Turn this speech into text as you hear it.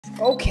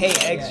Okay,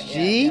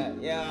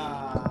 XG.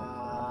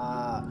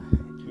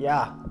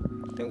 Yeah.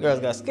 Them girls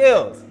got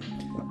skills.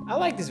 I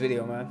like this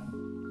video,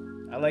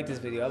 man. I like this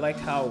video. I liked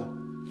how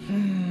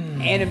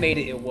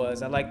animated it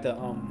was. I like the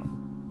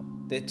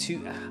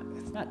two.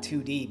 It's not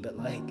 2D, but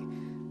like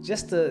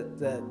just the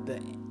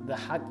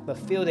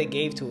feel they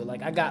gave to it.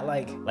 Like I got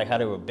like how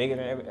they were bigger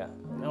than everything.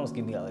 It almost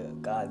give me like a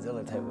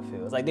Godzilla type of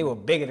feel. It's like they were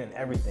bigger than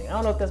everything. I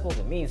don't know if that's supposed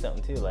to mean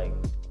something too. Like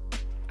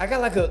I got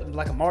like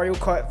a Mario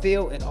Kart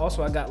feel, and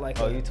also I got like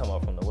you talking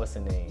about from the what's the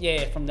name?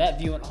 Yeah, from that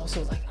view, and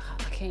also like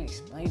I can't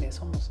explain it. It's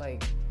almost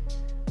like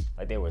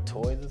they were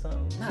toys or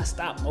something. Not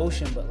stop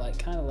motion, but like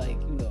kind of like,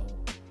 you know,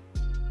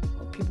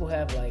 people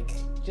have like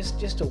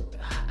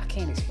I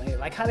can't explain it.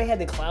 Like how they had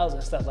the clouds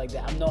and stuff like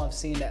that. I know I've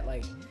seen that.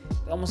 Like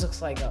it almost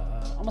looks like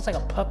almost like a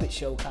puppet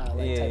show kind of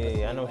like.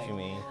 Yeah, I know what you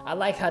mean. I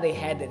like how they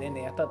had that in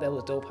there. I thought that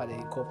was dope how they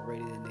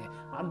incorporated it in there.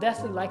 I'm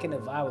definitely liking the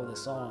vibe of the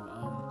song.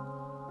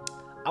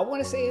 I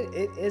want to say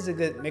it is a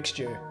good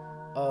mixture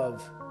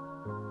of,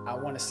 I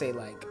want to say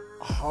like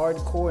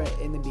hardcore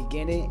in the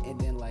beginning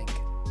and then like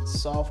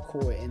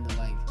softcore in the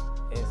like.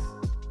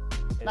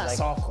 It's not like,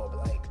 softcore,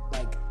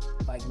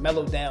 but like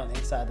mellowed down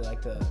inside of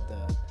like the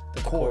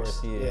chorus.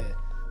 Yeah.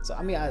 So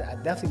I mean, I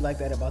definitely like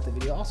that about the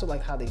video. Also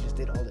like how they just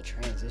did all the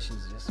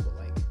transitions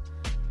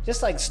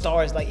just like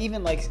stars. Like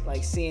even like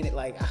seeing it,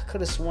 like I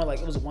could have sworn like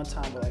it was one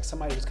time where like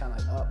somebody was kind of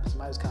like up,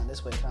 somebody was kind of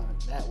this way, kind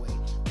of that way.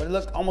 But it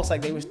looked almost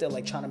like they were still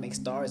like trying to make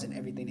stars in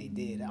everything they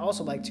did. I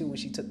also like too when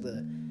she took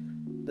the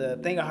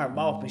thing out her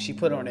mouth and she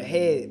put it on her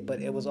head,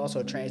 but it was also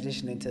a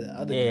transition into the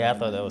other. Yeah, I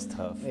thought that was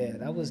tough. Yeah,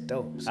 that was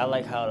dope. So, I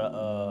like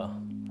how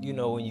you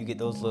know, when you get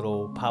those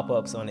little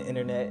pop-ups on the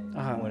internet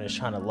when it's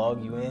trying to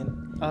log you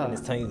in and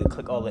it's telling you to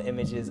click all the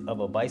images of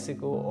a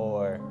bicycle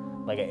or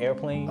like an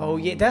airplane. Oh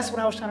yeah, that's what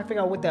I was trying to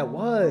figure out what that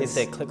was. It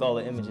said click all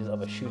the images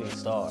of a shooting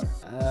star.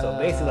 So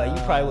basically, like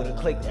you probably would have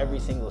clicked every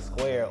single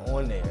square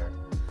on there.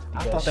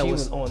 I thought that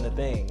was on the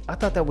thing. I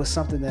thought that was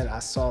something that I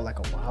saw like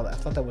a while. I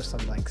thought that was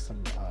something like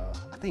some.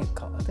 I think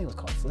it was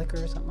called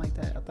Flickr or something like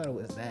that. I thought it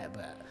was that,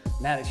 but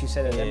now that you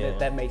said it,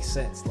 that makes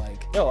sense.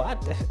 Like, yo,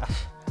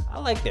 I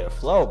like their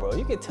flow, bro.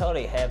 You could tell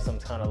they have some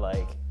kind of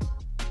like,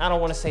 I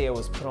don't want to say it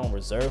was put on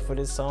reserve for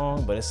this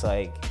song, but it's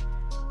like,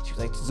 she was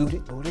like,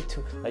 zooted, booted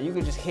too. Like you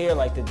could just hear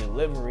like the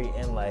delivery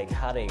and like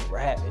how they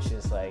rap. It's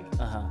just like,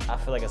 I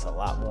feel like it's a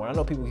lot more. I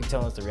know people keep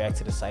telling us to react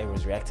to the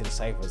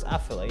ciphers. I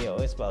feel like, yo,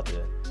 it's about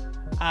to,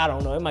 I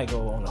don't know, it might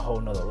go on a whole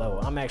nother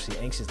level. I'm actually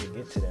anxious to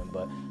get to them,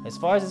 but as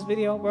far as this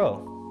video,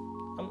 bro,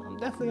 I'm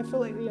definitely, I feel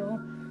like, you know,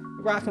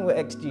 rocking with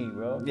XG,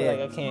 bro. Yeah.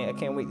 Like I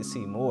can't wait to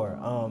see more.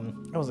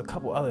 There was a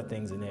couple other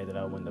things in there that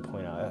I wanted to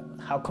point out.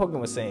 How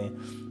Kogan was saying,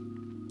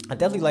 I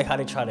definitely like how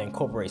they try to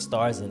incorporate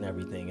stars and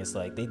everything. It's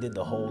like they did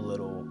the whole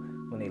little,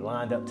 when they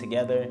lined up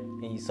together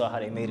and you saw how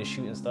they made a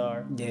shooting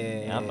star. Yeah.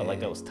 And I felt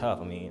like that was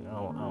tough. I mean, I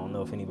don't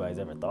know if anybody's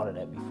ever thought of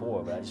that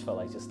before, but I just felt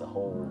like just the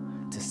whole,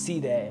 to see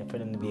that and for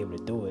them to be able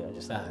to do it, I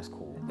just thought it was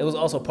cool. It was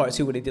also part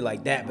two where they did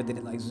like that, but then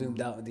it like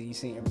zoomed out and then you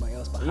seen everybody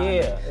else behind.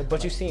 Yeah,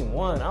 but you seen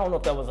one. I don't know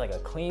if that was like a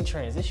clean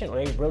transition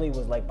or they really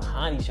was like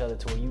behind each other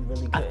to where you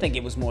really could. I think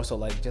it was more so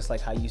like just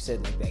like how you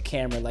said, like that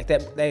camera, like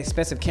that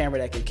expensive camera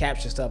that can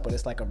capture stuff, but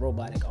it's like a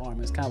robotic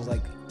arm. It's kind of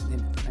like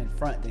in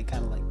front, then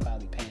kind of like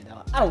probably panned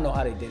out. I don't know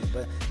how they did it,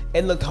 but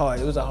it looked hard.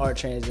 It was a hard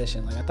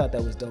transition. Like I thought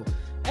that was dope.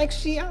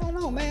 Actually, I don't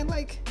know, man.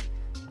 Like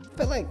I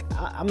feel like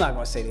I'm not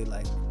gonna say they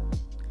like.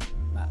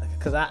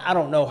 Because I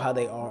don't know how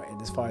they are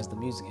as far as the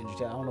music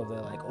industry. I don't know if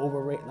they're like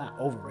overrated, not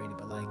overrated,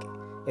 but like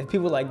if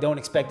people like don't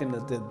expect them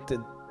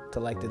to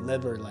like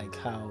deliver like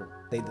how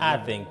they deliver.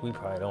 I think we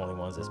probably the only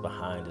ones that's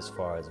behind as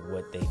far as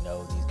what they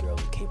know these girls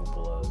are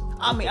capable of.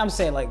 I mean, I'm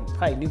saying like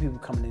probably new people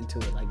coming into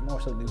it, like more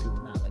so new people,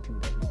 not like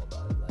people that know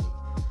about it.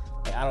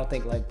 Like I don't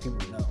think like people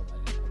know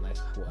like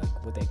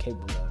what they're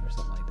capable of or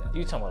something like that.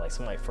 You talking about like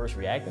somebody first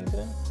reacting to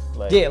them?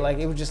 Like, yeah, like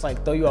it would just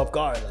like throw you off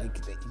guard.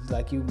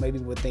 Like you maybe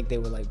would think they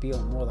would like be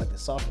on more like the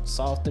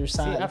softer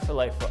side. See, I feel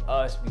like for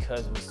us,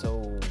 because we're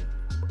so,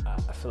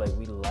 I feel like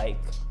we like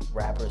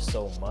rappers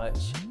so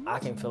much, I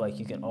can feel like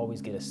you can always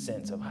get a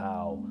sense of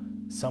how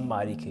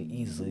somebody could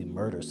easily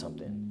murder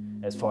something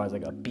as far as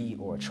like a beat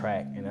or a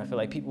track. And I feel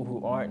like people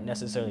who aren't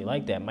necessarily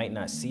like that might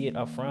not see it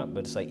up front,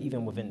 but it's like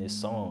even within this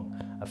song,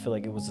 I feel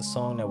like it was a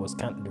song that was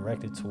kind of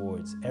directed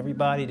towards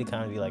everybody to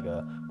kind of be like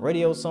a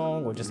radio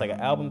song or just like an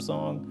album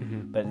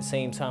song. But at the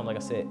same time, like I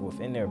said,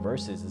 within their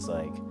verses, it's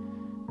like,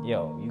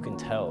 yo, you can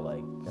tell,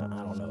 like, I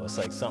don't know, it's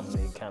like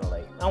something they kind of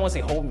like, I don't want to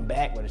say holding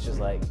back, but it's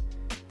just like,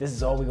 this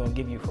is all we're going to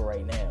give you for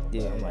right now.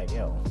 But yeah. I'm like,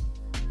 yo.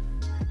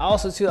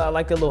 Also, too, I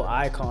like the little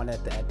icon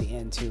at the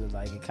end, too.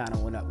 Like, it kind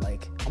of went up,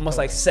 like, almost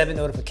like 7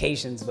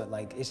 notifications, but,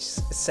 like, it's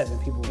just 7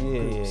 people in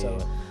the group.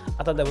 So,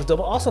 I thought that was dope.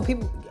 But also,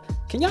 people,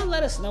 can y'all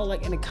let us know,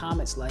 like, in the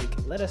comments, like,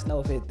 let us know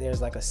if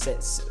there's, like, a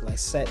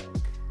set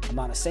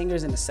amount of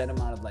singers and a set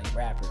amount of, like,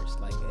 rappers.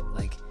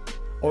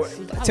 Or,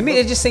 to me,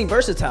 they just seem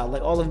versatile.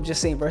 Like, all of them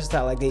just seem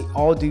versatile. Like, they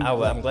all do.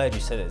 I'm glad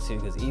you said that, too,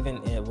 because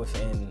even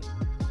within,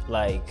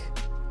 like,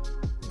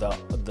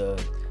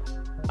 the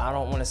I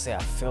don't want to say I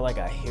feel like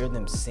I hear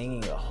them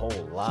singing a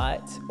whole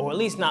lot, or at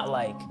least not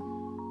like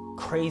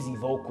crazy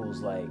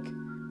vocals, like,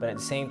 but at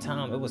the same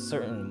time, it was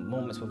certain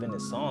moments within the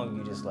song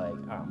you just like,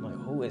 I'm like,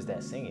 who is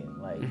that singing?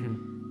 Like,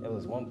 it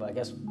was one, but I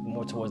guess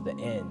more towards the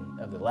end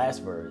of the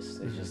last verse.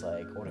 It's just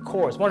like, or the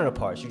chorus, one of the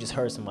parts, you just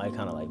heard somebody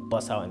kind of like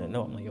bust out in a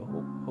note. I'm like, yo,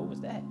 who was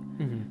that?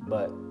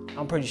 But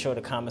I'm pretty sure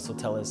the comments will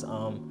tell us.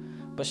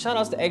 But shout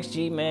outs to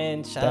XG,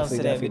 man. Shout outs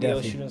to that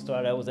video Shooting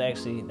Star. That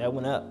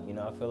went up. You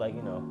know, I feel like,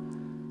 you know,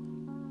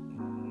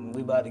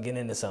 we about to get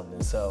into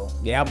something. So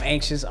yeah, I'm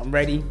anxious. I'm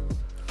ready.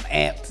 I'm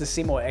amped to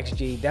see more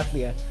XG.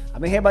 Definitely.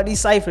 I've been hearing about these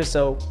ciphers,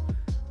 so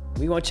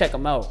we gonna check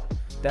them out.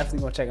 Definitely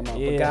gonna check them out.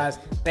 But guys,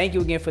 thank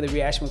you again for the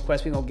reaction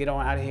request. We gonna get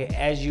on out of here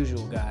as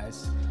usual,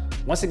 guys.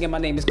 Once again, my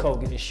name is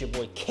Kogan. It's your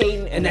boy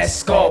Caden, and that's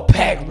Skull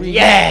Pack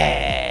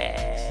React.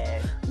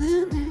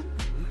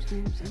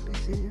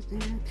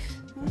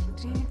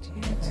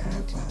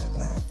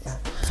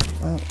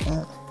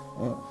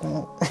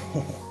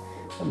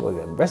 That boy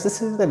got breasts.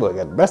 That boy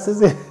got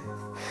breasts.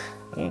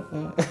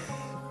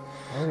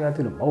 I gotta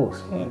do the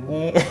most,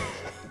 man.